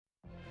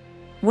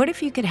What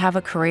if you could have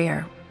a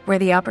career where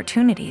the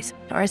opportunities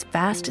are as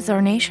vast as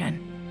our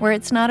nation, where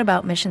it's not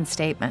about mission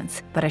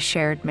statements, but a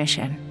shared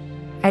mission?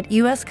 At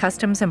U.S.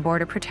 Customs and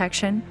Border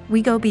Protection,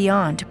 we go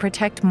beyond to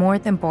protect more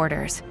than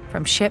borders.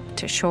 From ship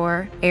to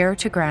shore, air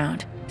to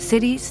ground,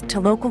 cities to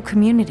local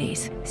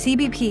communities,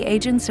 CBP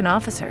agents and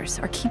officers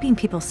are keeping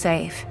people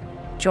safe.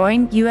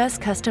 Join U.S.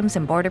 Customs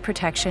and Border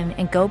Protection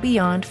and go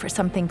beyond for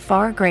something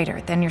far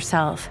greater than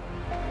yourself.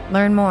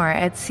 Learn more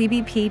at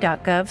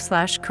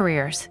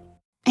cbp.gov/careers.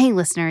 Hey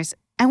listeners,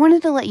 I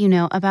wanted to let you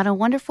know about a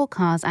wonderful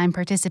cause I'm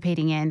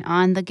participating in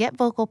on the Get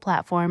Vocal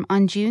platform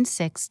on June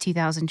 6,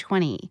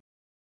 2020.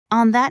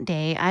 On that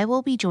day, I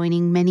will be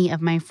joining many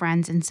of my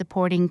friends in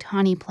supporting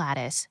Tawny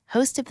Plattis,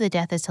 host of the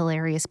Death is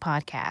Hilarious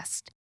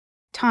podcast.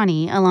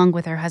 Tawny, along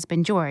with her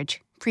husband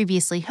George,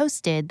 previously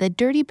hosted the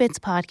Dirty Bits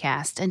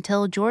podcast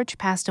until George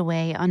passed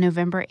away on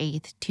November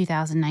 8,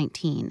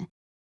 2019.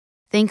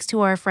 Thanks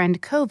to our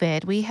friend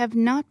COVID, we have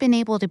not been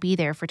able to be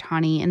there for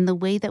Tawny in the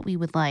way that we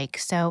would like,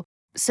 so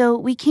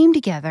we came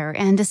together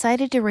and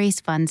decided to raise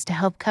funds to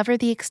help cover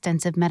the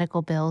extensive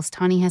medical bills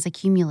Tawny has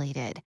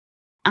accumulated.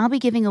 I'll be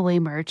giving away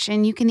merch,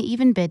 and you can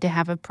even bid to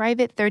have a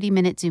private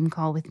 30-minute Zoom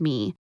call with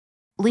me.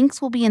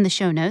 Links will be in the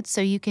show notes so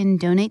you can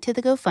donate to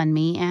the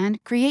GoFundMe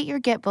and create your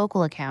Get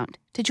Vocal account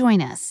to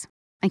join us.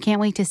 I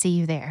can't wait to see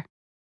you there.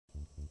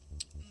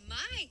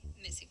 My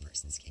missing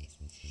persons case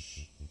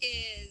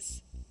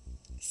is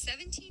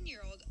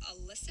 17-year-old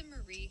Alyssa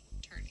Marie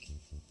Turney.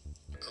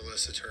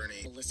 Alyssa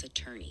Turney. Alyssa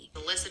Turney.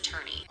 Alyssa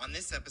Turney. On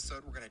this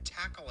episode, we're going to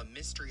tackle a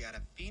mystery out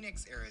of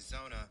Phoenix,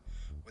 Arizona,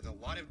 with a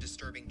lot of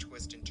disturbing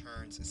twists and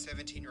turns.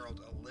 17-year-old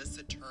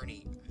Alyssa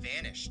Turney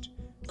vanished.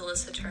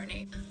 Alyssa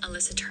Turney.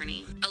 Alyssa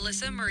Turney.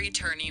 Alyssa Marie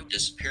Turney.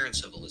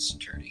 Disappearance of Alyssa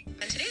Turney.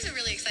 And today's a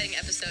really exciting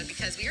episode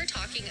because we are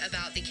talking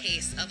about the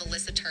case of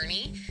Alyssa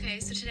Turney. Okay,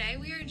 so today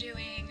we are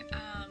doing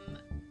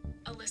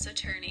Alyssa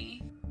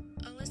Turney.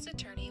 Alyssa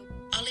Turney.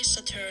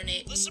 Alyssa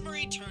Turney. Alyssa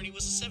Marie Turney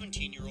was a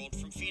 17-year-old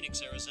from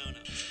Phoenix, Arizona.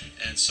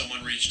 And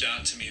someone reached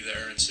out to me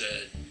there and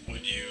said,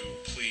 would you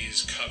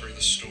please cover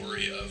the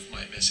story of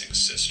my missing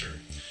sister?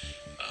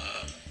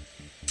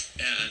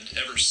 And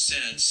ever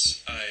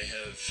since, I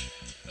have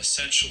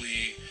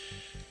essentially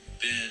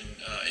been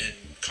in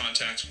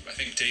contact, I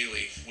think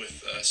daily,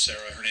 with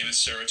Sarah. Her name is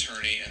Sarah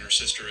Turney, and her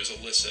sister is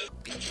Alyssa.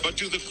 But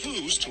do the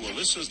clues to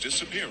Alyssa's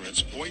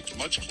disappearance point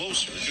much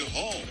closer to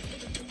home?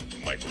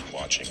 Mike was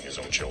watching his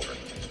own children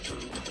through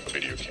a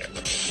video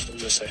camera.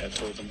 Alyssa had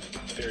told him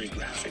very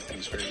graphic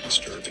things, very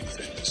disturbing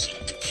things.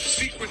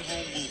 Secret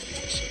home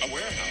movies, a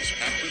warehouse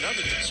packed with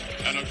evidence,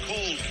 and a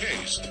cold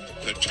case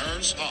that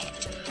turns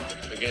hot.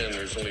 Again,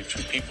 there's only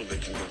two people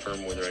that can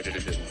confirm whether I did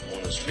it.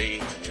 One is me,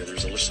 and the other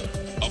is Alyssa.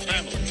 A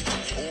family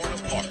torn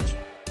apart.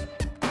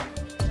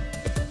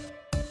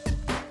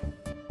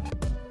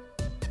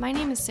 My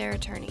name is Sarah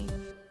Turney,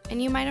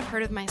 and you might have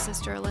heard of my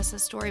sister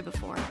Alyssa's story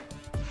before.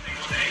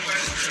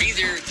 Be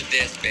there at the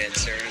deathbed,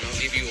 Sarah, and I'll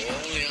give you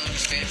all the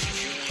honest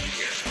answers you want to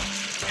hear.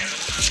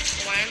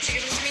 Why don't you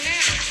give them to me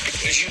now?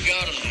 Because you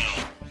got them now.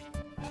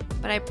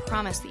 But I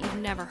promise that you've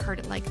never heard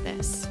it like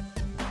this.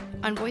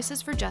 On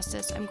Voices for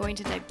Justice, I'm going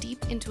to dive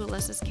deep into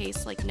Alyssa's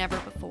case like never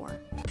before.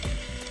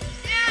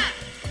 Dad!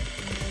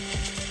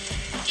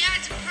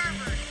 Dad's a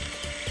pervert!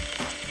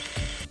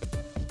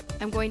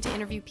 I'm going to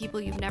interview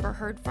people you've never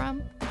heard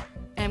from,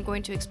 and I'm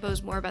going to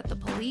expose more about the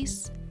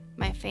police,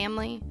 my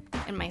family,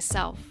 and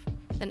myself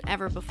than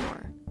ever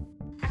before.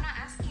 I'm not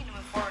asking you to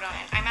move forward on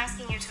it. I'm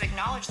asking you to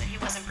acknowledge that he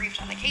wasn't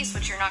briefed on the case,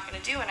 which you're not going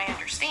to do, and I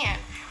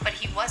understand, but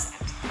he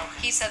wasn't.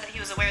 He said that he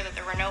was aware that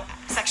there were no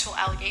sexual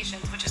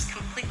allegations, which is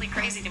completely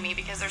crazy to me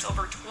because there's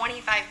over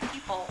 25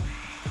 people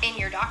in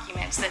your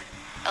documents that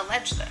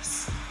allege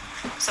this.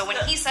 So when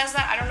he says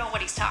that, I don't know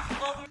what he's talking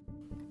about.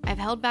 I've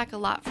held back a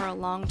lot for a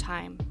long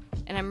time,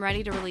 and I'm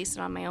ready to release it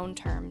on my own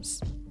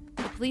terms.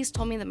 The police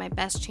told me that my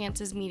best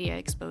chance is media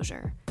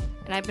exposure,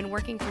 and I've been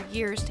working for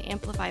years to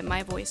amplify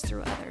my voice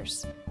through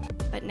others.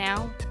 But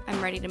now,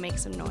 I'm ready to make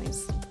some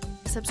noise.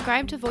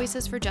 Subscribe to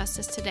Voices for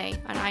Justice today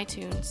on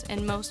iTunes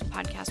and most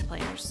podcast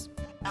players.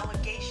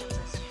 Allegations,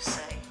 as you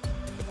say,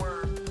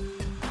 were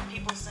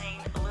people saying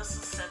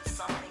Alyssa said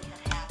something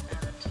had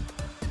happened.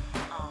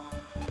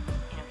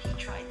 He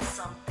tried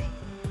something,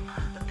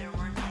 but there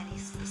weren't any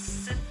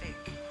specific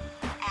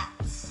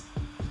acts.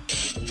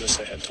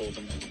 Alyssa had told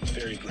him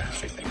very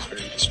graphic things,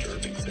 very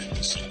disturbing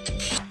things.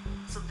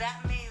 So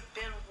that may have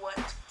been what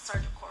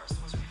Sergeant Corson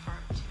was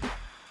referring to.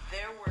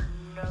 There were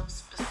no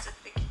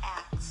specific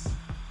acts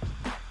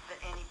that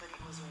anybody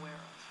was aware of.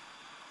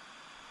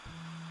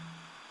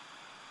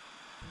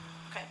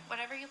 Okay,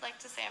 whatever you'd like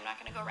to say, I'm not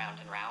going to go round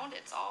and round.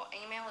 It's all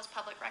email is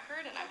public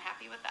record, and I'm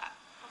happy with that.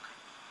 Okay.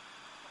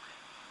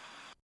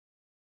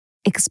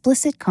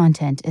 Explicit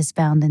content is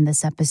found in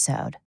this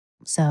episode,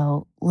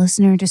 so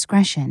listener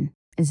discretion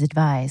is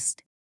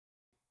advised.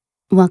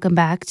 Welcome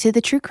back to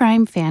the True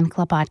Crime Fan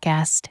Club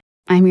podcast.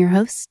 I'm your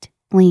host,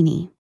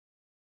 Lainey.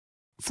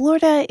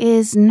 Florida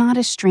is not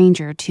a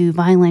stranger to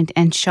violent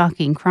and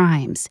shocking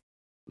crimes,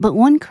 but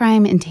one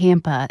crime in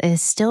Tampa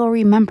is still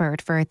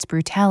remembered for its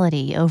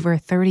brutality over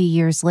 30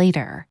 years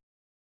later.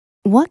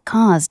 What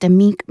caused a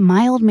meek,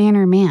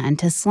 mild-mannered man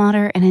to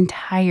slaughter an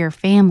entire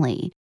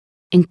family,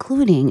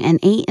 including an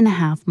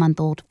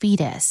 8.5-month-old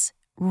fetus,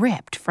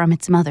 ripped from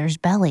its mother's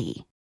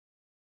belly?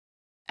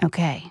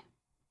 Okay,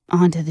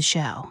 on to the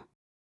show.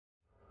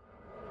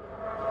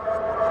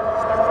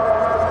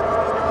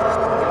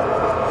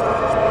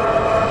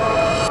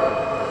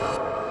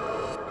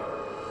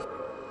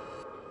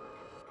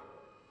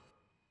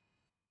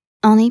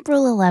 On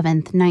April 11,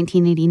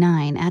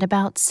 1989, at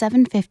about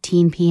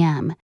 7:15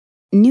 p.m.,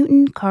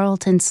 Newton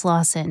Carlton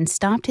Slauson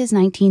stopped his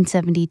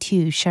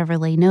 1972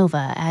 Chevrolet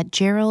Nova at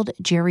Gerald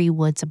Jerry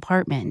Wood's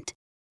apartment,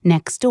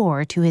 next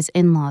door to his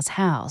in-laws'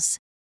 house.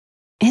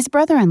 His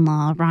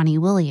brother-in-law, Ronnie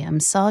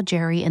Williams, saw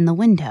Jerry in the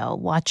window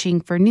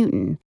watching for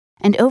Newton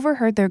and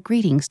overheard their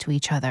greetings to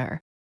each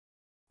other.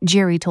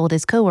 Jerry told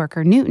his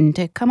coworker Newton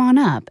to come on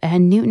up,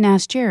 and Newton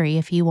asked Jerry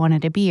if he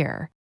wanted a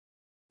beer.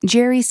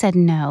 Jerry said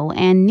no,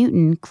 and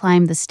Newton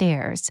climbed the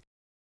stairs.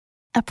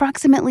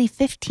 Approximately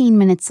 15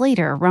 minutes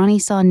later, Ronnie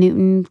saw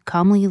Newton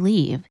calmly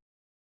leave.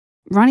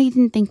 Ronnie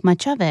didn't think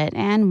much of it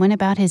and went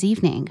about his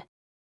evening.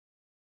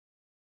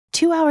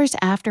 2 hours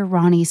after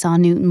Ronnie saw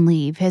Newton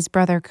leave, his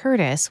brother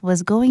Curtis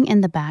was going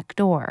in the back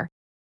door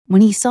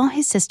when he saw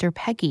his sister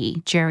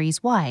Peggy,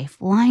 Jerry's wife,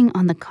 lying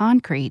on the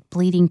concrete,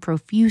 bleeding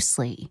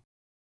profusely.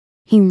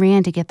 He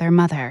ran to get their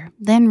mother,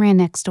 then ran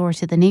next door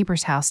to the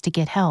neighbor's house to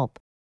get help.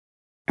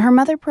 Her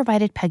mother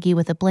provided Peggy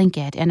with a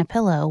blanket and a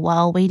pillow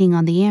while waiting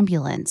on the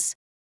ambulance.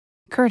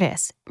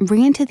 Curtis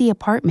ran to the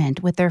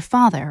apartment with their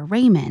father,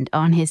 Raymond,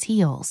 on his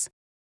heels.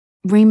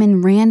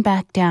 Raymond ran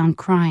back down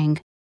crying,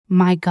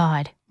 "My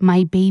God,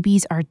 my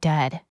babies are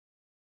dead."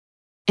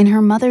 In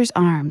her mother's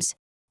arms,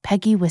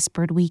 Peggy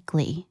whispered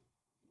weakly,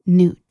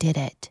 "Newt did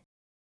it."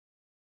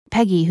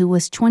 Peggy, who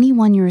was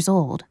 21 years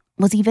old,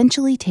 was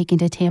eventually taken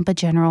to Tampa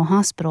General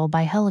Hospital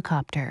by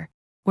helicopter,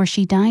 where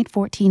she died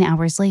 14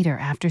 hours later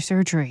after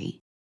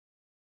surgery.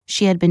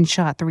 She had been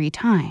shot 3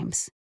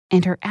 times,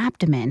 and her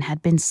abdomen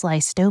had been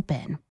sliced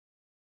open.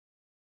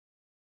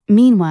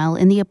 Meanwhile,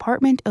 in the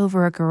apartment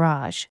over a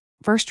garage,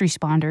 first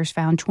responders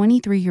found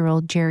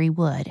 23-year-old Jerry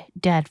Wood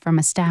dead from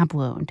a stab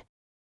wound.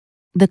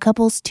 The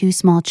couple's 2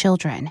 small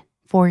children,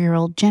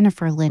 4-year-old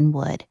Jennifer Lynn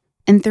Wood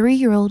and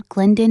 3-year-old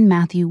Glendon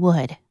Matthew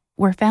Wood,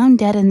 were found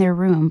dead in their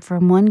room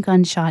from 1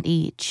 gunshot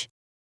each.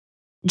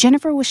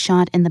 Jennifer was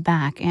shot in the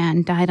back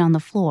and died on the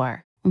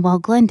floor, while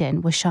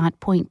Glendon was shot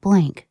point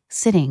blank,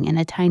 sitting in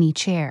a tiny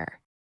chair.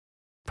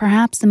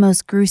 Perhaps the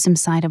most gruesome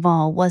sight of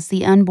all was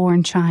the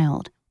unborn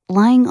child,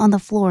 lying on the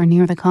floor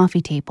near the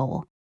coffee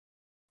table.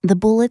 The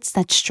bullets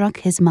that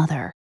struck his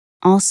mother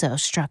also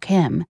struck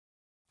him,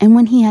 and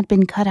when he had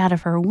been cut out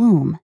of her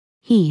womb,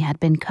 he had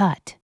been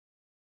cut.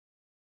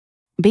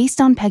 Based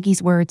on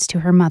Peggy's words to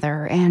her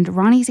mother and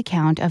Ronnie's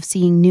account of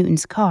seeing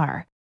Newton's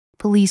car,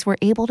 police were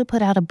able to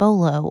put out a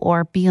bolo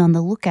or be on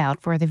the lookout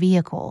for the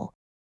vehicle.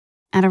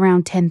 At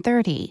around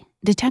 10:30,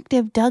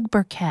 Detective Doug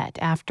Burkett,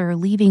 after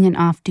leaving an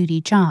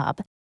off-duty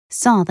job,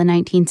 saw the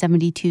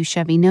 1972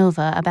 Chevy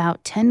Nova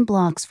about 10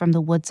 blocks from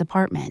the Woods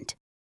apartment.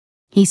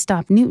 He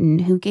stopped Newton,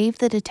 who gave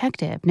the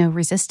detective no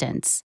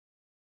resistance.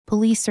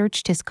 Police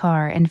searched his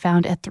car and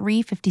found a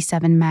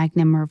 .357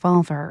 Magnum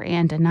revolver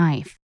and a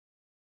knife.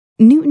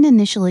 Newton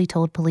initially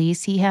told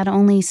police he had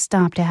only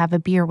stopped to have a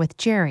beer with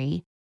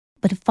Jerry,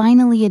 but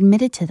finally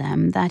admitted to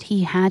them that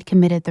he had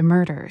committed the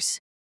murders.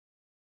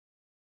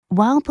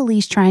 While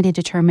police tried to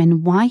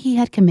determine why he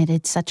had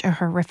committed such a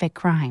horrific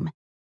crime,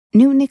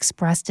 Newton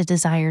expressed a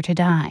desire to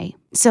die,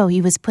 so he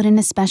was put in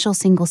a special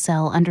single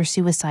cell under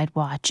suicide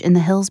watch in the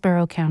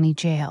Hillsborough County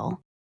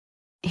Jail.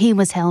 He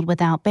was held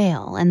without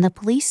bail, and the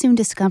police soon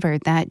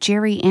discovered that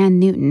Jerry and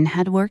Newton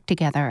had worked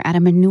together at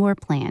a manure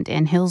plant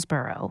in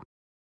Hillsborough.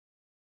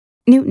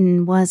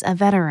 Newton was a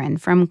veteran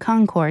from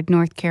Concord,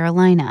 North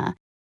Carolina.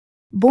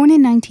 Born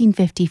in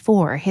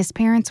 1954, his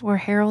parents were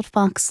Harold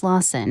Fox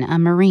Slauson, a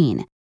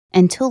Marine,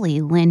 and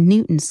Tully Lynn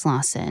Newton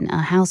Slauson,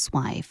 a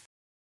housewife.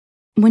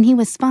 When he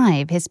was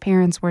 5, his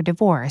parents were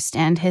divorced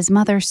and his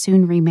mother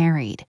soon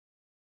remarried.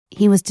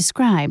 He was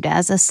described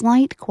as a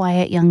slight,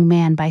 quiet young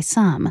man by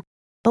some,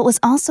 but was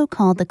also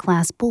called the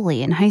class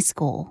bully in high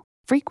school,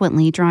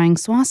 frequently drawing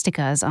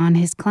swastikas on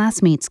his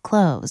classmates'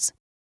 clothes.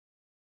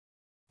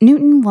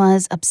 Newton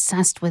was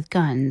obsessed with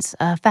guns,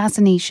 a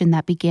fascination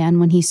that began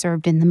when he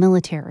served in the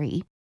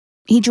military.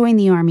 He joined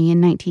the Army in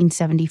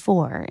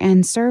 1974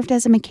 and served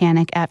as a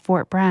mechanic at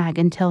Fort Bragg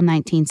until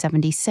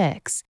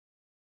 1976.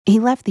 He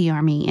left the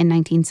Army in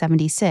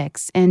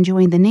 1976 and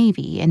joined the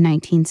Navy in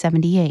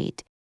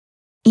 1978.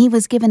 He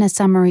was given a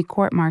summary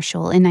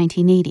court-martial in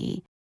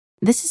 1980.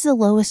 This is the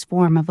lowest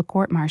form of a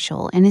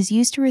court-martial and is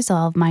used to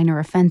resolve minor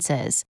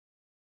offenses.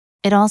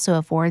 It also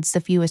affords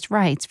the fewest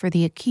rights for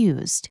the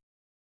accused.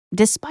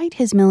 Despite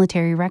his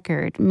military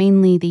record,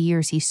 mainly the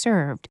years he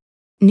served,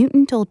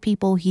 Newton told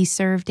people he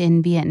served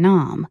in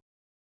Vietnam,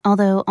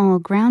 although all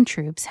ground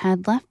troops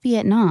had left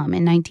Vietnam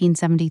in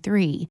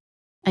 1973,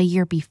 a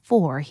year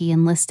before he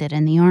enlisted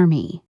in the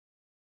Army.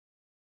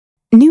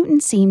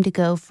 Newton seemed to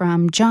go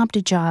from job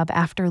to job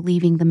after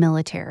leaving the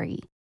military.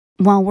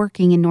 While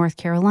working in North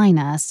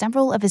Carolina,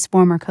 several of his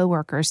former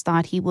coworkers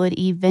thought he would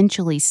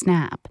eventually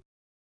snap.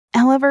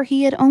 However,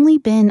 he had only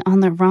been on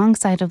the wrong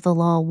side of the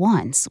law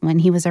once when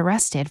he was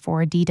arrested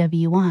for a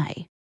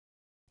DWI.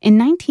 In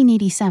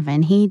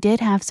 1987, he did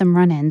have some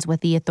run-ins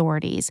with the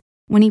authorities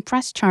when he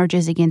pressed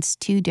charges against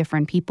two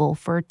different people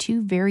for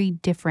two very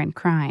different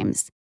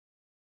crimes.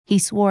 He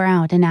swore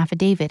out an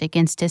affidavit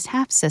against his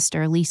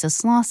half-sister, Lisa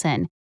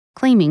Slauson,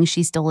 claiming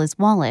she stole his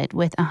wallet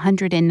with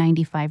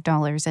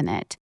 $195 in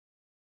it.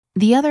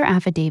 The other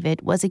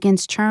affidavit was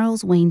against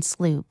Charles Wayne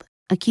Sloop,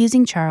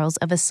 accusing Charles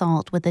of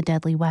assault with a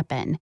deadly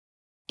weapon.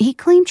 He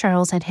claimed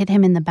Charles had hit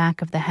him in the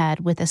back of the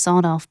head with a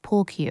sawed-off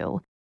pool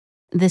cue.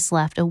 This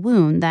left a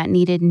wound that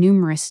needed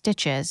numerous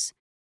stitches.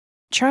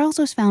 Charles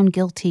was found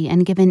guilty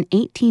and given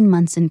 18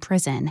 months in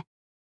prison.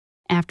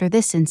 After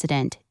this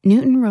incident,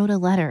 Newton wrote a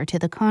letter to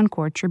the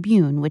Concord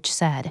Tribune which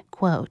said,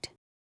 quote,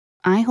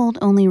 "I hold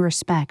only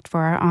respect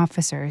for our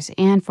officers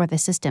and for the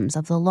systems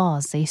of the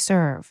laws they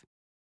serve."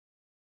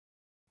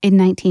 In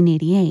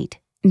 1988,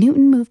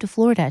 Newton moved to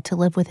Florida to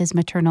live with his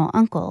maternal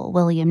uncle,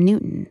 William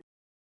Newton.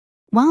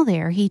 While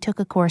there, he took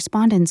a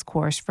correspondence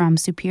course from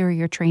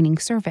Superior Training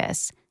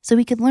Service so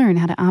he could learn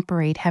how to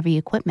operate heavy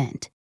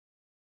equipment.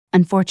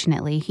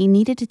 Unfortunately, he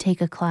needed to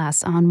take a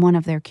class on one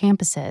of their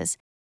campuses,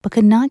 but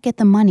could not get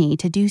the money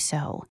to do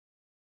so.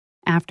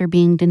 After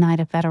being denied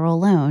a federal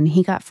loan,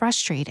 he got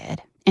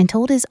frustrated and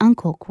told his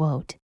uncle,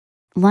 quote,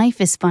 "Life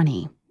is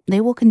funny.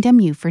 They will condemn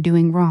you for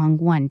doing wrong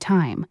one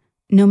time,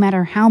 no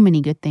matter how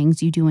many good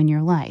things you do in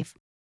your life.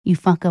 You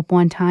fuck up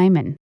one time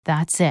and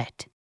that's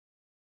it."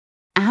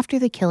 After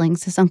the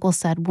killings, his uncle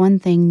said one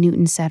thing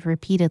Newton said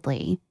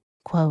repeatedly,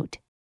 quote,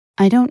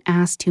 "I don't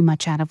ask too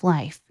much out of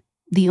life.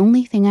 The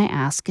only thing I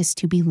ask is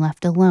to be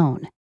left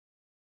alone."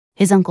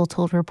 His uncle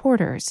told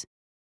reporters,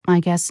 "I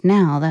guess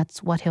now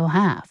that's what he'll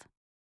have."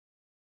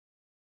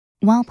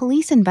 While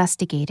police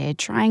investigated,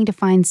 trying to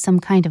find some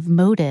kind of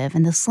motive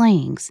in the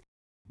slayings,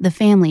 the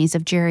families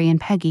of Jerry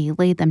and Peggy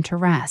laid them to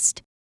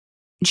rest.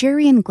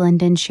 Jerry and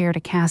Glendon shared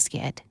a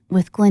casket,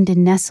 with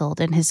Glendon nestled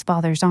in his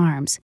father's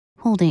arms,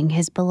 holding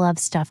his beloved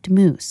stuffed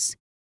moose.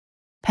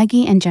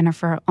 Peggy and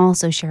Jennifer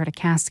also shared a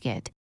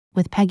casket,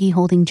 with Peggy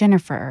holding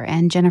Jennifer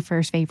and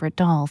Jennifer's favorite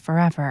doll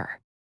forever.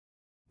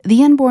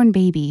 The unborn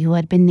baby, who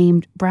had been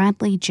named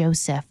Bradley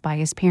Joseph by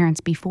his parents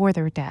before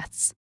their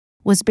deaths,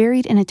 was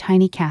buried in a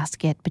tiny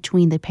casket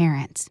between the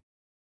parents.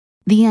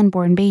 The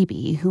unborn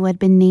baby, who had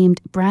been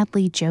named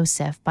Bradley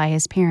Joseph by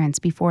his parents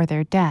before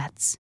their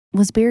deaths,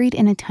 was buried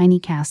in a tiny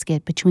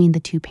casket between the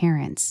two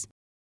parents.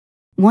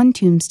 One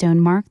tombstone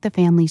marked the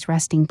family's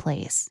resting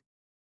place.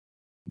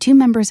 Two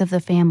members of the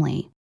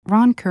family,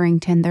 Ron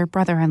Currington, their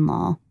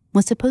brother-in-law,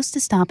 was supposed to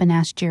stop and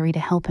ask Jerry to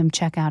help him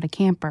check out a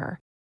camper,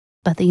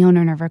 but the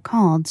owner never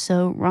called,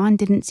 so Ron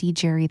didn't see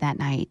Jerry that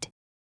night.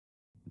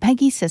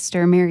 Peggy's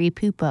sister, Mary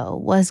Pupo,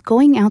 was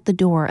going out the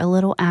door a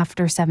little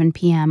after 7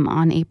 p.m.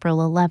 on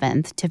April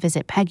 11th to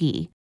visit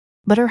Peggy,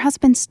 but her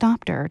husband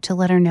stopped her to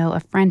let her know a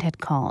friend had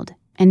called,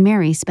 and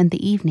Mary spent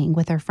the evening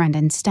with her friend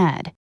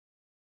instead.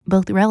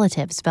 Both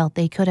relatives felt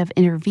they could have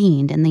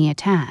intervened in the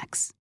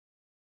attacks.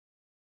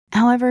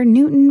 However,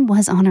 Newton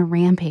was on a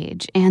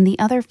rampage, and the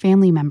other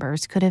family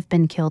members could have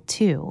been killed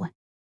too.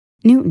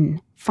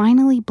 Newton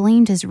finally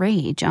blamed his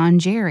rage on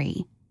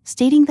Jerry,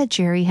 stating that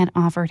Jerry had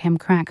offered him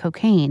crack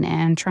cocaine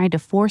and tried to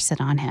force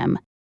it on him.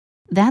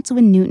 That's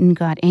when Newton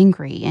got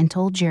angry and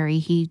told Jerry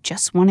he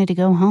just wanted to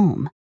go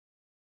home.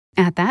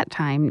 At that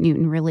time,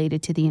 Newton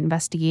related to the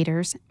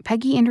investigators,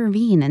 Peggy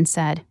intervened and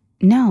said,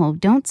 "No,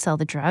 don't sell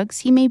the drugs.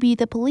 He may be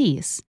the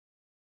police."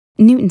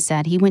 Newton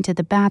said he went to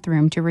the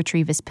bathroom to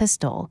retrieve his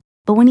pistol,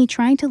 but when he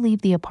tried to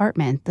leave the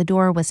apartment, the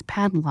door was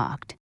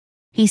padlocked.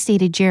 He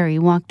stated Jerry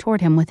walked toward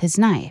him with his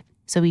knife,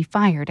 so he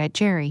fired at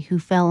Jerry, who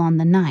fell on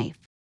the knife.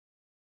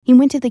 He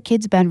went to the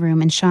kids'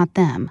 bedroom and shot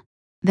them,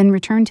 then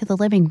returned to the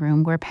living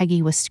room where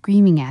Peggy was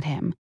screaming at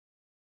him.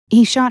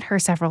 He shot her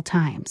several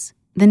times,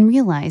 then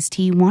realized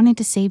he wanted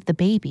to save the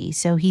baby,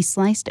 so he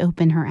sliced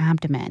open her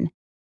abdomen.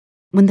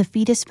 When the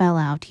fetus fell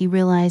out, he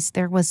realized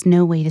there was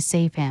no way to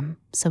save him,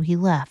 so he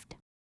left.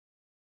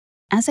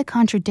 As a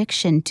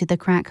contradiction to the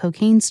crack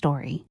cocaine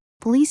story,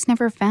 police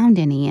never found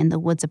any in the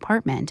Woods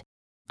apartment,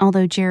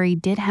 although Jerry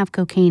did have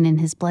cocaine in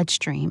his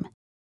bloodstream.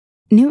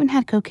 Newton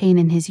had cocaine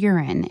in his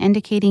urine,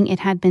 indicating it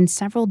had been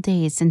several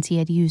days since he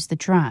had used the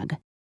drug.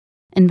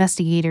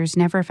 Investigators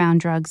never found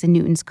drugs in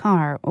Newton's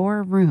car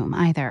or room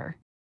either.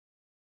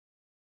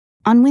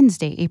 On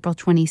Wednesday, April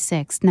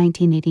 26,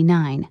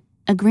 1989,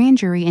 a grand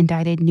jury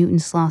indicted Newton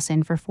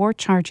Slauson for 4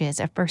 charges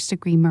of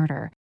first-degree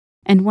murder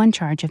and 1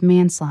 charge of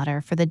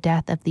manslaughter for the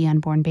death of the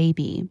unborn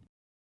baby.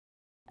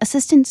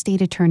 Assistant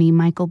State Attorney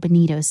Michael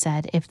Benito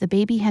said if the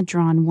baby had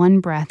drawn 1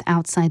 breath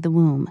outside the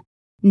womb,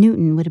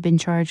 Newton would have been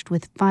charged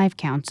with 5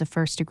 counts of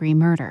first-degree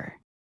murder.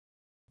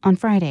 On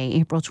Friday,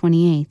 April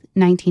 28,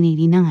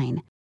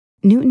 1989,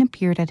 Newton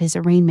appeared at his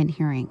arraignment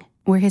hearing,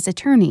 where his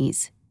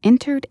attorneys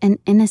entered an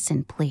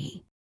innocent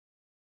plea.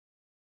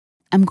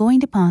 I'm going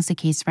to pause the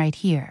case right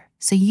here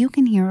so you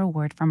can hear a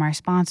word from our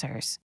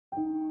sponsors.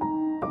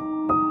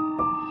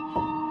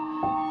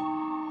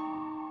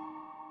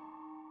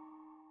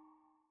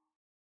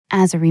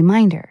 As a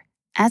reminder,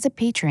 as a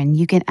patron,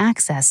 you get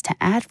access to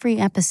ad-free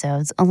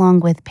episodes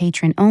along with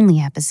patron-only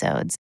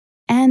episodes.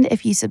 And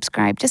if you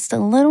subscribe just a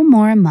little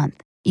more a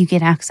month, you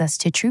get access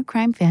to True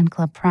Crime Fan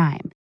Club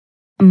Prime.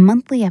 A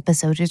monthly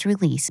episode is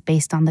released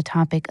based on the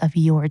topic of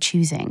your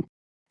choosing.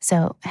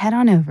 So head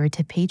on over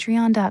to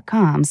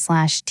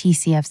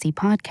patreon.com/TCFC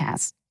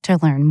podcast to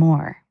learn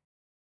more.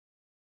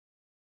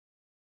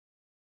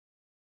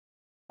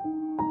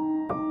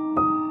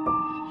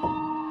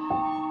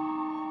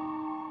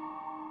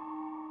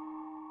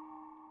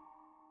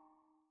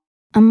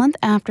 A month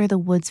after the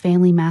Woods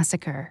family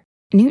massacre,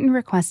 Newton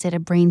requested a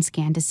brain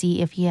scan to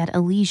see if he had a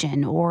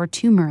lesion or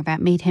tumor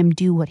that made him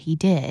do what he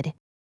did.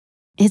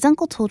 His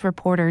uncle told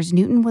reporters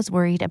Newton was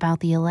worried about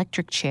the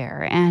electric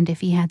chair, and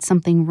if he had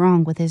something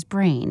wrong with his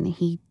brain,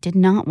 he did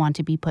not want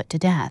to be put to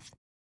death.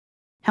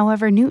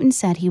 However, Newton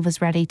said he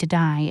was ready to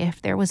die if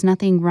there was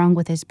nothing wrong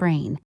with his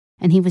brain,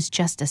 and he was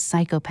just a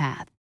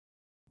psychopath.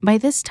 By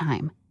this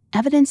time,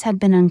 evidence had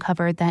been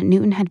uncovered that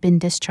Newton had been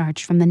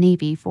discharged from the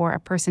Navy for a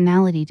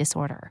personality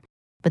disorder,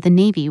 but the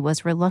Navy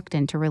was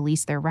reluctant to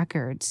release their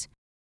records.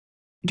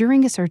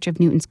 During a search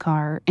of Newton's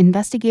car,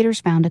 investigators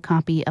found a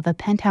copy of a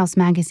Penthouse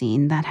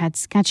magazine that had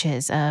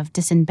sketches of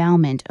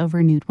disembowelment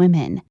over nude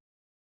women.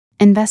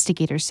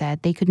 Investigators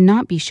said they could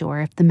not be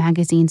sure if the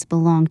magazines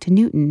belonged to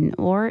Newton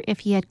or if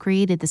he had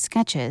created the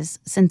sketches,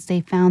 since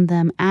they found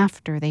them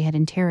after they had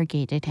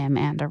interrogated him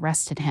and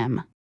arrested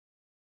him.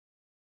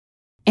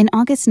 In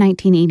August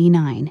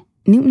 1989,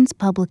 Newton's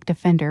public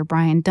defender,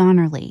 Brian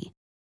Donnerly,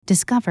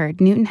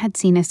 discovered Newton had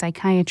seen a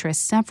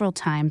psychiatrist several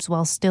times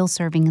while still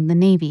serving in the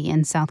Navy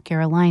in South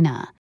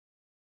Carolina.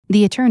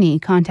 The attorney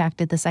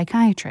contacted the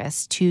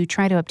psychiatrist to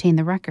try to obtain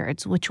the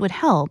records, which would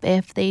help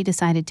if they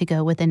decided to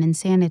go with an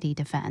insanity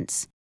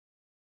defense.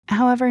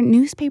 However,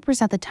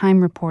 newspapers at the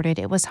time reported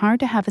it was hard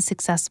to have a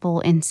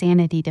successful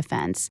insanity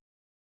defense.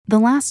 The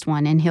last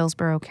one in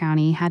Hillsborough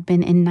County had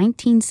been in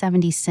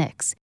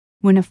 1976,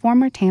 when a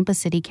former Tampa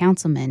City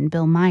councilman,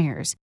 Bill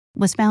Myers,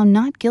 was found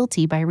not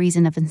guilty by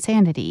reason of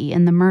insanity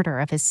in the murder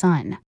of his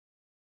son.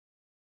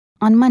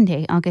 On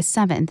Monday, August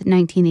 7,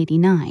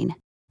 1989,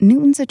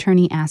 Newton's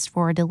attorney asked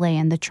for a delay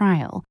in the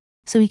trial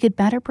so he could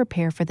better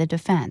prepare for the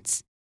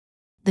defense.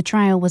 The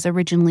trial was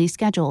originally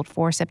scheduled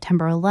for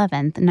September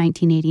 11,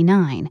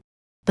 1989,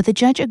 but the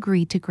judge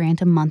agreed to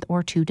grant a month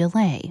or two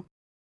delay.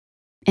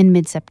 In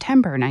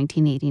mid-September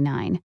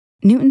 1989,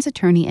 Newton's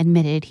attorney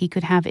admitted he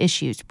could have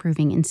issues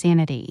proving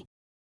insanity.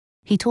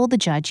 He told the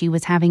judge he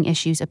was having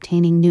issues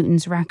obtaining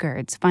Newton's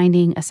records,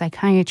 finding a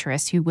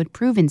psychiatrist who would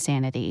prove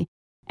insanity,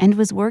 and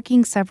was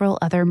working several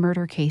other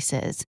murder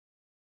cases.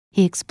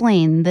 He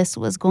explained this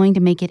was going to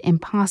make it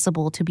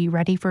impossible to be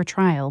ready for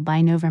trial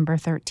by November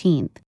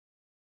 13th.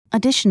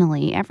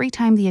 Additionally, every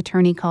time the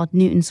attorney called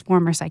Newton's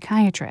former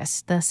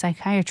psychiatrist, the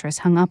psychiatrist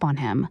hung up on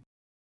him.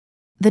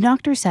 The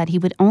doctor said he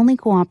would only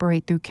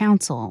cooperate through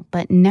counsel,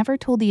 but never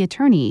told the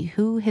attorney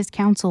who his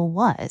counsel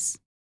was.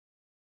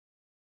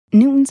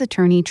 Newton's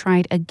attorney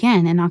tried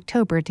again in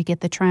October to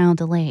get the trial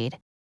delayed.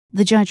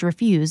 The judge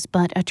refused,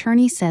 but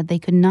attorneys said they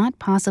could not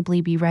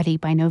possibly be ready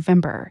by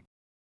November.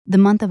 The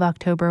month of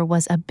October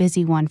was a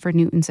busy one for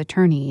Newton's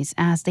attorneys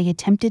as they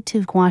attempted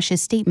to quash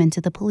his statement to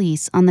the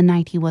police on the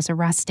night he was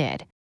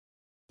arrested.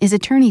 His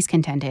attorneys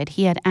contended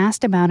he had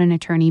asked about an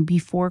attorney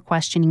before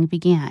questioning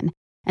began,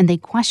 and they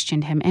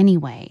questioned him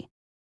anyway.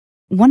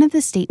 One of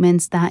the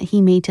statements that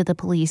he made to the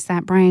police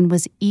that Brian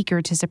was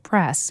eager to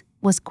suppress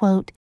was,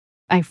 quote,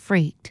 "I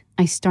freaked.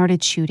 I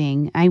started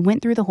shooting. I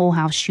went through the whole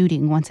house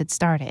shooting once it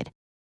started.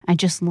 I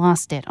just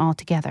lost it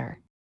altogether."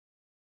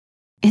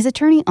 His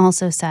attorney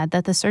also said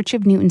that the search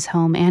of Newton's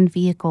home and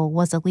vehicle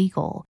was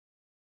illegal.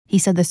 He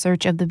said the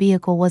search of the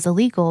vehicle was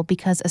illegal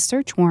because a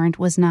search warrant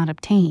was not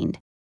obtained.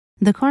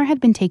 The car had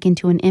been taken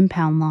to an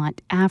impound lot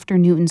after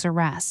Newton's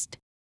arrest.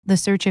 The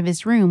search of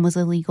his room was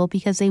illegal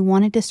because they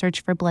wanted to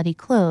search for bloody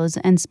clothes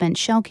and spent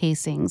shell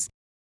casings,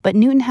 but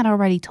Newton had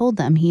already told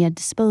them he had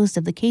disposed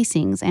of the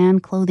casings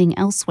and clothing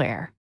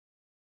elsewhere.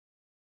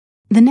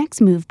 The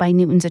next move by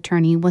Newton's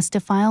attorney was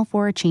to file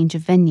for a change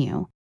of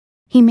venue.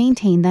 He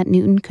maintained that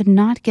Newton could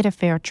not get a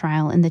fair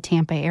trial in the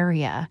Tampa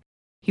area.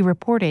 He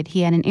reported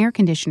he had an air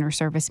conditioner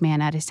serviceman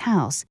at his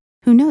house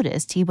who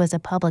noticed he was a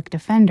public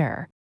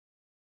defender.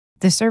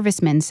 The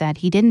serviceman said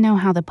he didn't know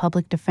how the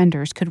public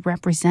defenders could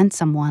represent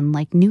someone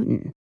like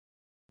Newton.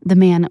 The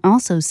man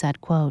also said,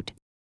 quote,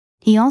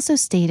 "He also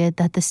stated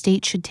that the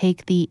state should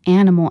take the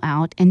animal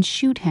out and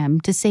shoot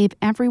him to save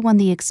everyone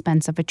the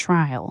expense of a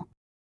trial."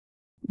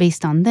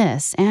 Based on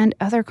this and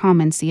other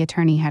comments the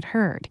attorney had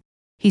heard,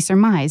 he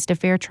surmised a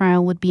fair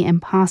trial would be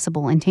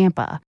impossible in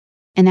Tampa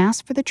and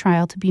asked for the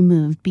trial to be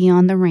moved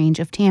beyond the range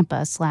of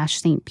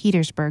Tampa/St.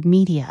 Petersburg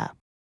media.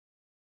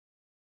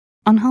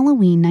 On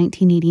Halloween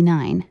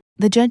 1989,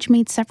 the judge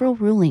made several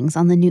rulings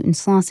on the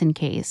Newton-Slauson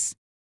case.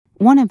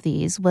 One of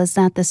these was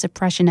that the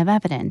suppression of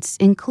evidence,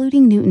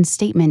 including Newton's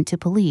statement to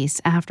police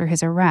after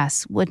his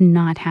arrest, would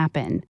not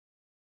happen.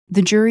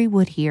 The jury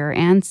would hear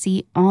and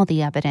see all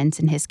the evidence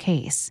in his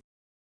case.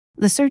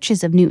 The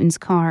searches of Newton's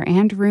car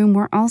and room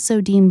were also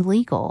deemed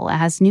legal,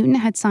 as Newton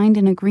had signed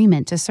an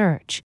agreement to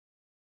search.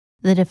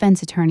 The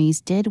defense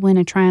attorneys did win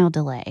a trial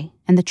delay,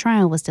 and the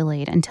trial was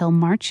delayed until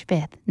March 5,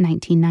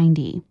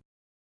 1990.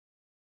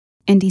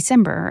 In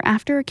December,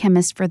 after a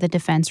chemist for the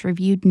defense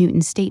reviewed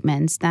Newton's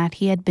statements that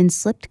he had been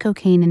slipped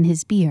cocaine in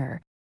his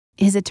beer,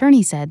 his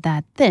attorney said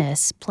that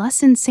this,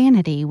 plus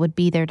insanity, would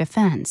be their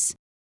defense.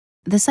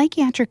 The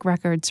psychiatric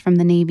records from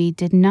the Navy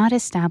did not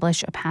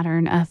establish a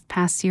pattern of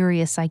past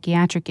serious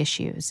psychiatric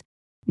issues,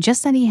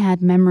 just that he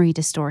had memory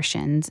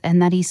distortions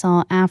and that he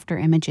saw after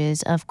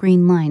images of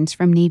green lines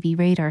from Navy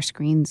radar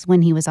screens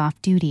when he was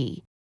off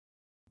duty.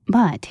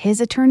 But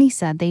his attorney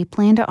said they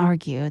planned to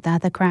argue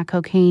that the crack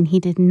cocaine he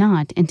did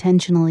not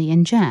intentionally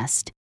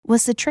ingest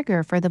was the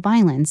trigger for the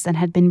violence that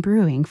had been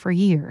brewing for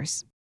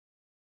years.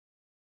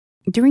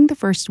 During the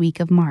first week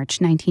of March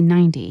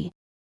 1990,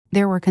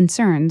 there were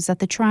concerns that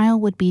the trial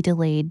would be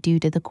delayed due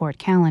to the court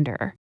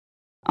calendar.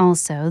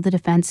 Also, the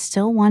defense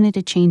still wanted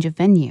a change of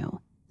venue.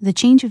 The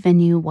change of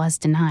venue was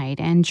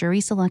denied, and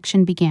jury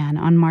selection began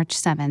on March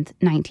 7,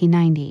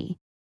 1990.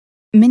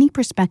 Many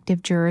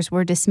prospective jurors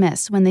were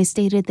dismissed when they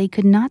stated they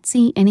could not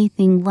see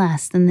anything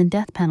less than the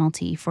death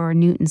penalty for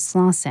Newton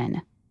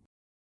Slauson.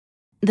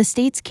 The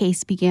state's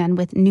case began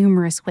with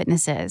numerous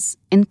witnesses,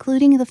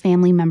 including the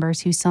family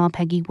members who saw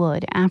Peggy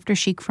Wood after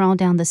she crawled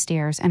down the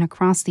stairs and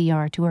across the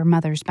yard to her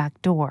mother's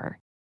back door.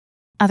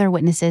 Other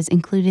witnesses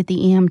included the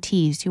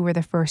EMTs who were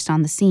the first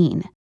on the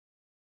scene.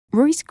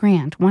 Royce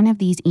Grant, one of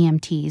these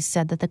EMTs,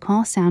 said that the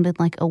call sounded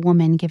like a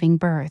woman giving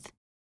birth,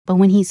 but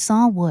when he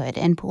saw Wood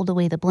and pulled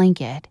away the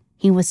blanket,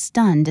 he was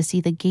stunned to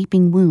see the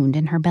gaping wound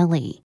in her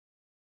belly.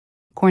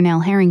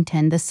 Cornell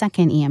Harrington, the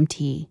second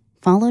EMT,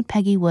 followed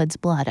Peggy Wood's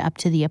blood up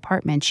to the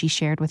apartment she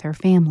shared with her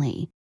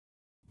family.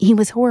 He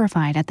was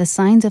horrified at the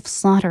signs of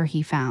slaughter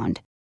he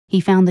found.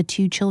 He found the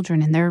two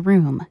children in their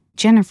room,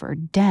 Jennifer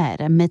dead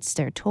amidst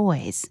their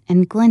toys,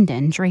 and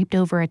Glendon draped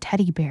over a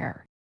teddy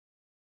bear.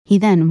 He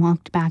then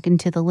walked back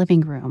into the living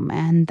room,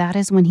 and that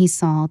is when he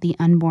saw the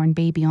unborn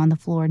baby on the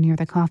floor near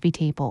the coffee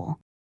table.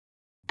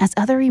 As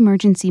other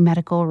emergency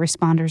medical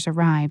responders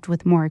arrived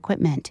with more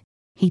equipment,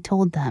 he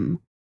told them,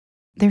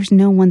 "There's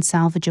no one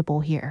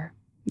salvageable here.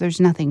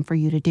 There's nothing for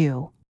you to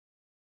do."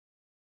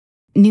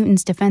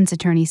 Newton's defense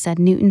attorney said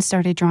Newton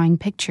started drawing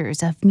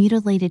pictures of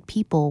mutilated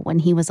people when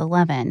he was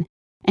 11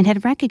 and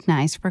had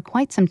recognized for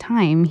quite some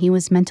time he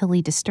was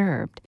mentally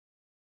disturbed.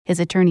 His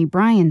attorney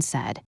Brian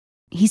said,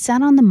 "He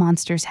sat on the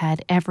monster's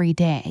head every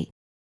day.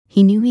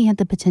 He knew he had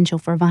the potential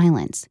for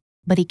violence,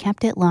 but he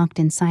kept it locked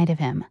inside of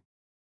him.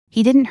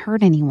 He didn't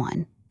hurt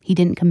anyone. He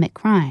didn't commit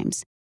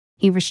crimes.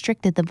 He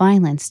restricted the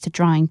violence to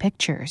drawing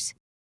pictures.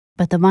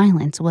 But the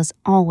violence was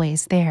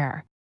always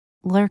there,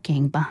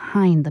 lurking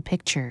behind the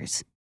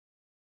pictures.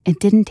 It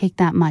didn't take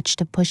that much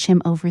to push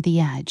him over the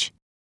edge."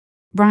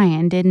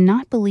 Brian did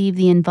not believe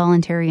the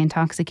involuntary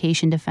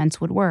intoxication defense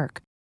would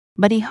work,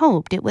 but he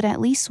hoped it would at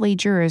least sway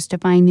jurors to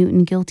find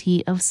Newton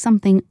guilty of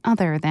something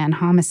other than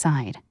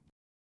homicide.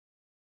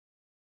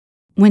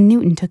 When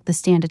Newton took the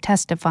stand to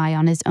testify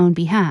on his own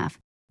behalf,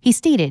 he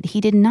stated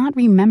he did not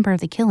remember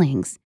the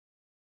killings.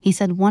 He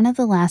said one of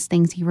the last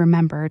things he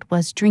remembered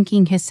was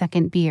drinking his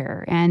second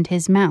beer and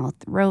his mouth,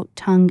 throat,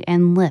 tongue,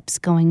 and lips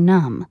going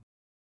numb.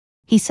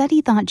 He said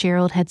he thought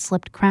Gerald had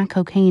slipped crack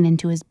cocaine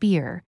into his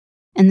beer,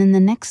 and then the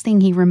next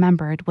thing he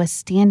remembered was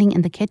standing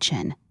in the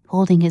kitchen,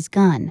 holding his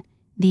gun,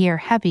 the air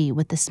heavy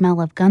with the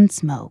smell of gun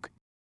smoke.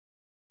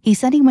 He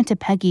said he went to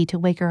Peggy to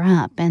wake her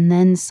up and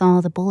then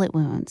saw the bullet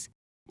wounds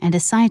and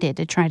decided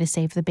to try to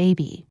save the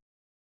baby.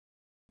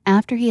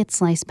 After he had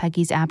sliced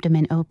Peggy's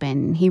abdomen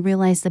open, he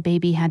realized the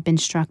baby had been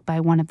struck by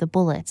one of the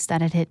bullets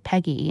that had hit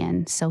Peggy,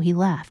 and so he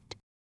left.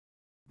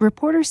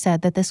 Reporters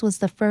said that this was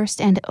the first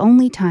and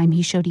only time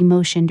he showed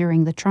emotion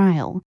during the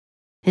trial,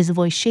 his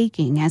voice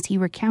shaking as he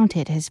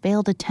recounted his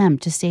failed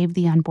attempt to save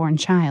the unborn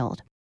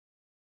child.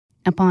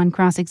 Upon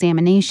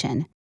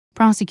cross-examination,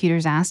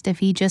 prosecutors asked if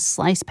he just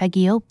sliced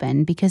Peggy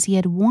open because he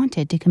had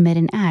wanted to commit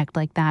an act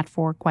like that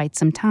for quite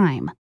some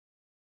time.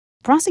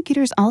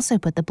 Prosecutors also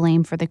put the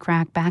blame for the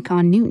crack back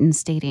on Newton,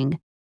 stating,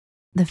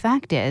 "The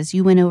fact is,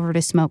 you went over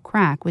to smoke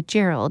crack with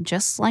Gerald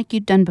just like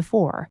you'd done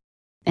before,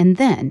 and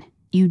then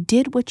you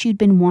did what you'd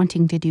been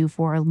wanting to do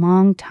for a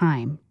long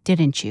time,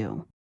 didn't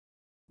you?"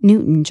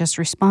 Newton just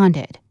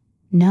responded,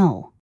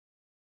 "No."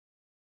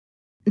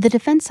 The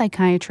defense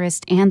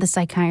psychiatrist and the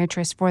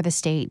psychiatrist for the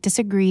state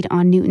disagreed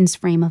on Newton's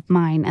frame of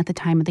mind at the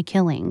time of the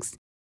killings.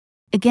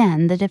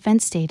 Again, the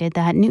defense stated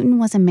that Newton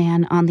was a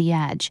man on the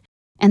edge,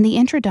 and the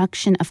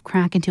introduction of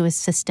crack into his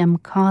system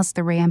caused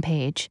the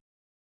rampage.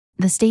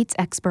 The state's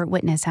expert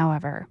witness,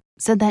 however,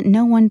 said that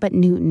no one but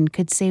Newton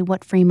could say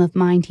what frame of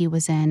mind he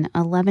was in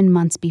 11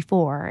 months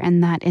before,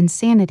 and that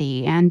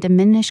insanity and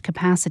diminished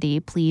capacity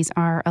pleas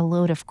are a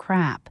load of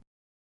crap.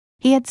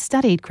 He had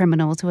studied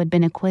criminals who had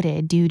been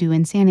acquitted due to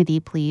insanity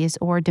pleas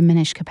or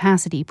diminished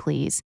capacity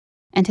pleas,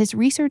 and his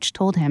research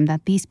told him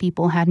that these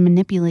people had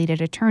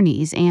manipulated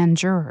attorneys and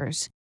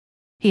jurors.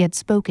 He had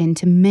spoken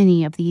to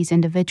many of these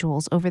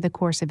individuals over the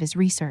course of his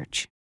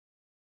research.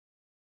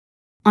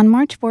 On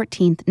March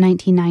 14,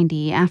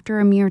 1990, after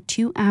a mere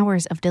 2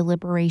 hours of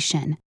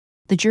deliberation,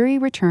 the jury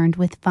returned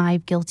with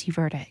 5 guilty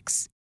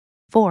verdicts,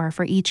 4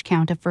 for each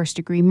count of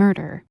first-degree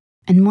murder,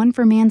 and 1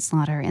 for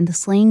manslaughter in the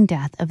slaying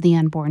death of the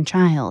unborn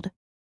child.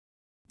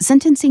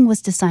 Sentencing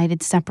was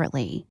decided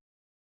separately.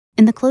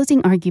 In the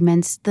closing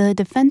arguments, the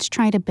defense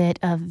tried a bit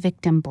of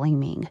victim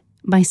blaming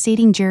by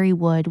stating Jerry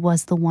Wood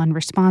was the one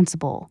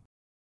responsible.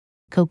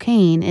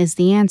 Cocaine is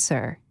the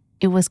answer.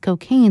 It was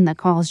cocaine that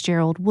caused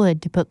Gerald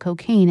Wood to put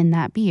cocaine in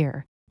that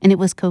beer, and it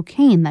was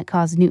cocaine that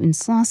caused Newton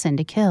Slauson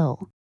to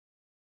kill.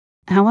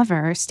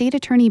 However, State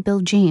Attorney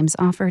Bill James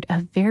offered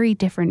a very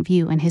different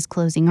view in his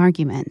closing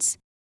arguments.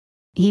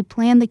 He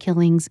planned the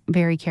killings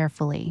very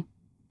carefully.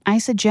 I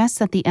suggest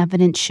that the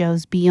evidence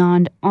shows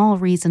beyond all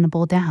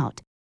reasonable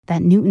doubt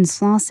that Newton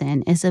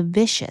Slauson is a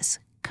vicious,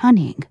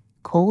 cunning,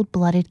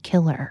 cold-blooded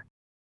killer.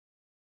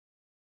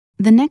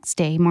 The next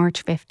day,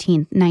 March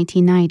 15,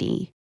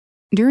 1990,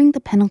 during the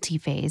penalty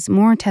phase,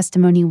 more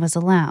testimony was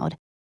allowed,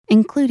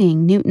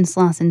 including Newton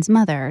Slauson's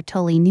mother,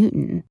 Tully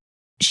Newton.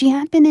 She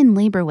had been in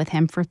labor with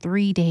him for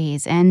 3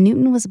 days, and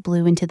Newton was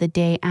blue into the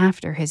day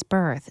after his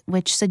birth,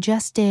 which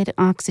suggested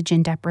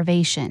oxygen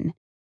deprivation.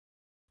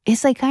 A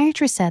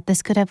psychiatrist said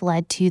this could have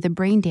led to the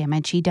brain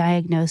damage he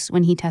diagnosed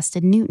when he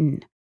tested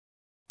Newton.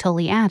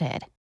 Tully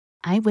added,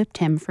 "I whipped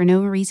him for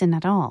no reason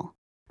at all.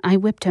 I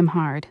whipped him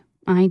hard.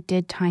 I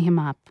did tie him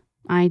up.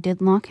 I did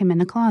lock him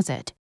in a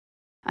closet.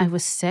 I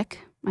was sick.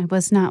 I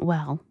was not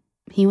well.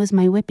 He was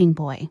my whipping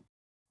boy.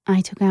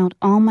 I took out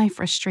all my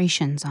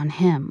frustrations on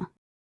him."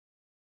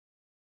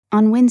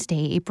 On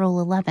Wednesday, April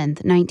 11,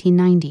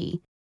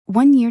 1990,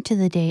 1 year to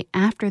the day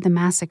after the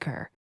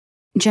massacre,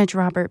 Judge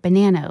Robert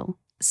Bonanno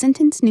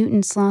sentenced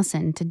Newton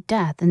Slauson to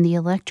death in the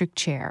electric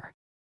chair.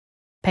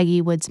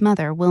 Peggy Wood's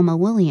mother, Wilma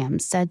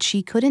Williams, said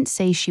she couldn't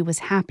say she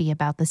was happy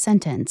about the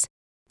sentence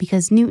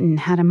because Newton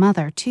had a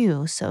mother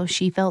too, so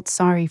she felt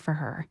sorry for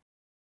her.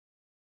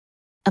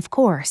 Of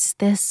course,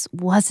 this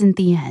wasn't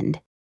the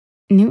end.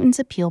 Newton's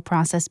appeal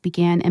process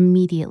began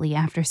immediately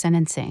after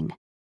sentencing.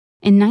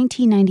 In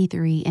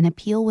 1993, an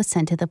appeal was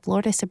sent to the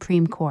Florida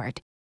Supreme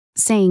Court,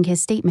 saying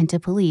his statement to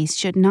police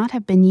should not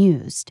have been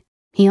used.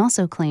 He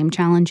also claimed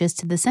challenges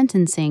to the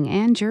sentencing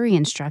and jury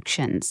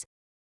instructions.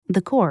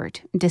 The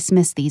court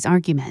dismissed these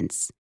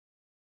arguments.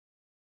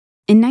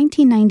 In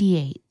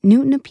 1998,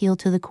 Newton appealed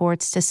to the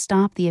courts to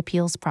stop the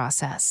appeals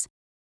process.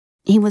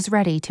 He was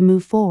ready to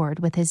move forward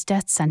with his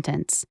death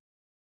sentence.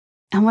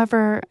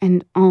 However,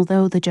 and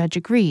although the judge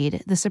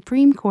agreed, the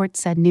Supreme Court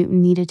said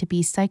Newton needed to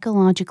be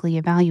psychologically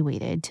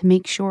evaluated to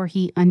make sure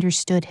he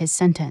understood his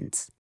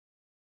sentence.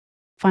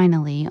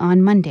 Finally,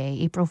 on Monday,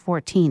 April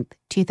 14,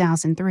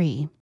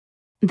 2003,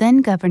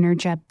 then-Governor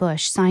Jeb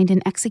Bush signed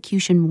an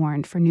execution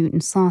warrant for Newton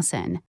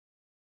Slauson.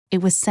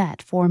 It was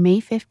set for May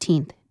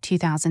 15,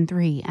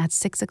 2003 at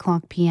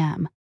 6:00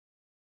 p.m.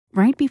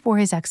 Right before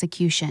his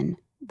execution,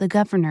 the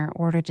governor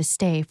ordered a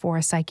stay for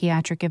a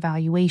psychiatric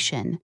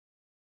evaluation.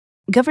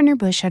 Governor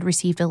Bush had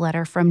received a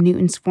letter from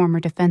Newton's former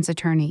defense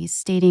attorneys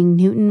stating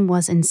Newton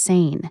was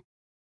insane.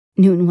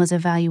 Newton was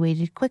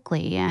evaluated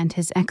quickly and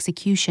his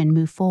execution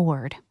moved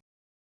forward.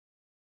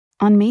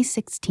 On May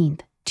 16,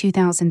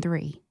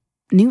 2003,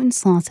 Newton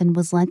Slauson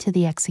was led to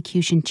the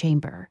execution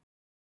chamber.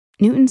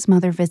 Newton's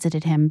mother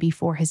visited him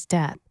before his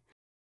death.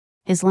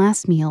 His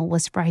last meal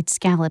was fried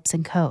scallops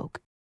and Coke.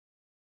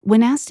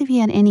 When asked if he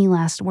had any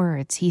last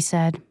words, he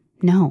said,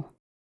 "No."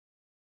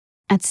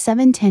 At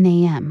 7:10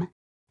 a.m.,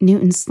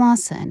 Newton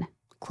Slauson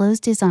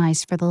closed his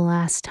eyes for the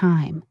last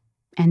time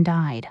and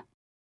died.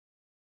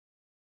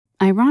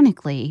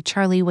 Ironically,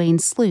 Charlie Wayne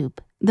Sloop,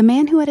 the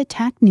man who had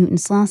attacked Newton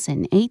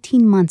Slauson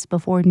 18 months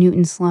before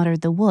Newton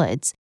slaughtered the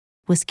Woods,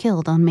 was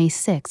killed on May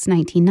 6,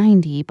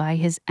 1990 by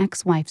his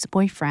ex-wife's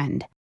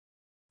boyfriend.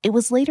 It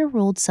was later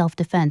ruled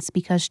self-defense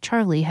because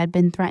Charlie had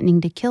been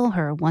threatening to kill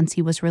her once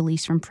he was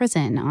released from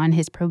prison on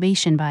his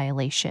probation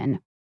violation.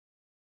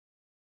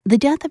 The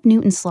death of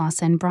Newton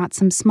Slauson brought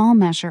some small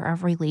measure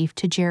of relief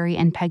to Jerry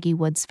and Peggy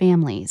Wood's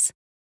families.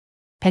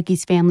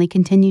 Peggy's family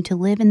continued to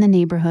live in the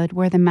neighborhood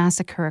where the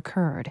massacre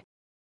occurred.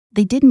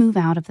 They did move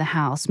out of the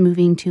house,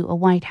 moving to a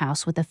white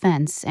house with a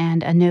fence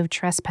and a no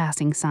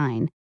trespassing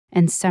sign,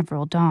 and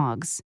several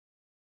dogs.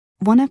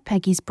 One of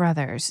Peggy's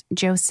brothers,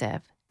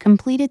 Joseph,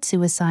 completed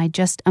suicide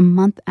just a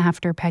month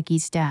after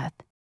Peggy's death.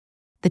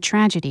 The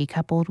tragedy,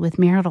 coupled with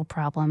marital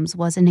problems,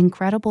 was an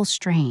incredible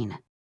strain.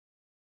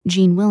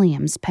 Gene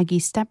Williams,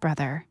 Peggy's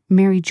stepbrother,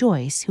 married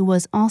Joyce, who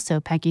was also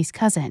Peggy's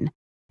cousin,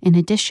 in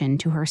addition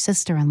to her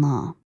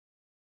sister-in-law.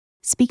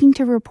 Speaking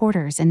to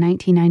reporters in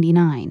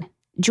 1999,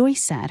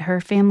 Joyce said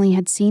her family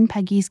had seen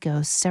Peggy's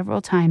ghost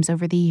several times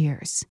over the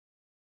years.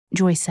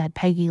 Joyce said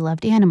Peggy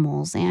loved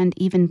animals and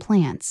even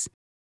plants.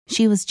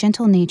 She was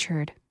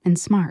gentle-natured and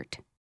smart.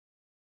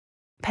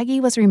 Peggy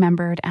was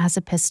remembered as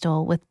a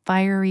pistol with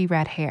fiery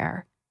red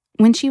hair.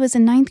 When she was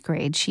in 9th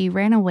grade, she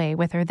ran away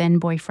with her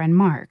then-boyfriend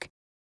Mark.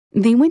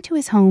 They went to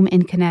his home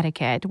in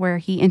Connecticut, where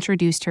he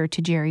introduced her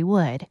to Jerry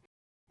Wood.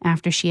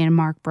 After she and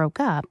Mark broke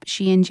up,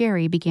 she and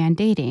Jerry began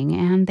dating,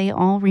 and they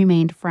all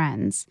remained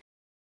friends.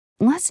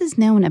 Less is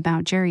known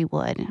about Jerry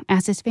Wood,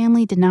 as his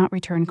family did not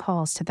return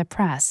calls to the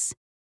press.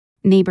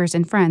 Neighbors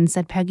and friends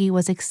said Peggy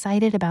was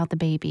excited about the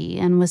baby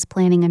and was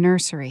planning a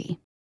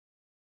nursery.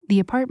 The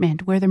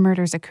apartment where the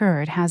murders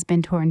occurred has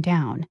been torn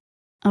down,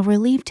 a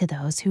relief to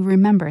those who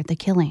remembered the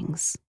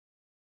killings.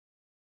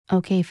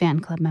 Okay, fan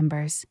club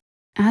members,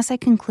 as I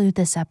conclude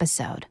this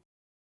episode,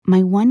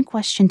 my one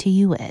question to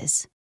you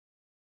is,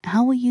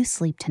 how will you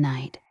sleep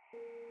tonight?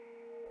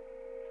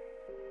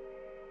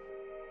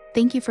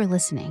 Thank you for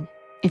listening.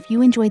 If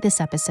you enjoyed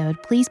this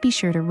episode, please be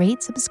sure to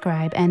rate,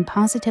 subscribe, and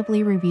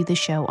positively review the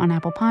show on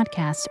Apple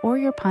Podcasts or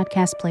your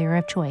podcast player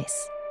of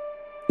choice.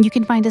 You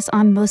can find us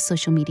on most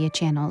social media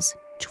channels,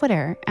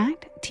 Twitter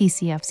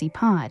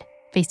 @TCFCPod,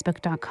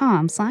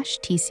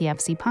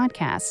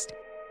 Facebook.com/TCFCPodcast,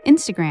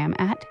 Instagram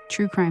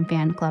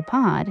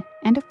 @TrueCrimeFanClubPod,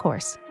 and of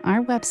course,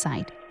 our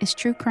website is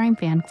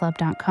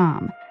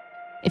TrueCrimeFanClub.com.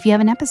 If you have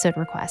an episode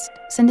request,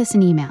 send us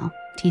an email,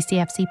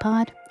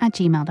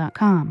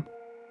 tcfcpod@gmail.com.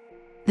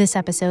 This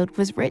episode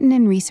was written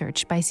and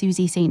researched by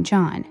Susie St.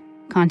 John,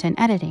 content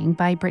editing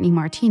by Brittany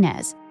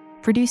Martinez,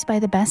 produced by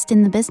the best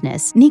in the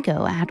business,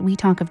 Nico We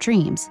Talk of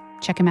Dreams.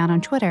 Check him out on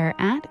Twitter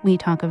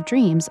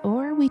 @WeTalkOfDreams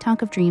or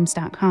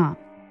WeTalkOfDreams.com.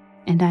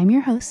 And I'm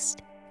your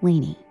host,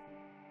 Lainey.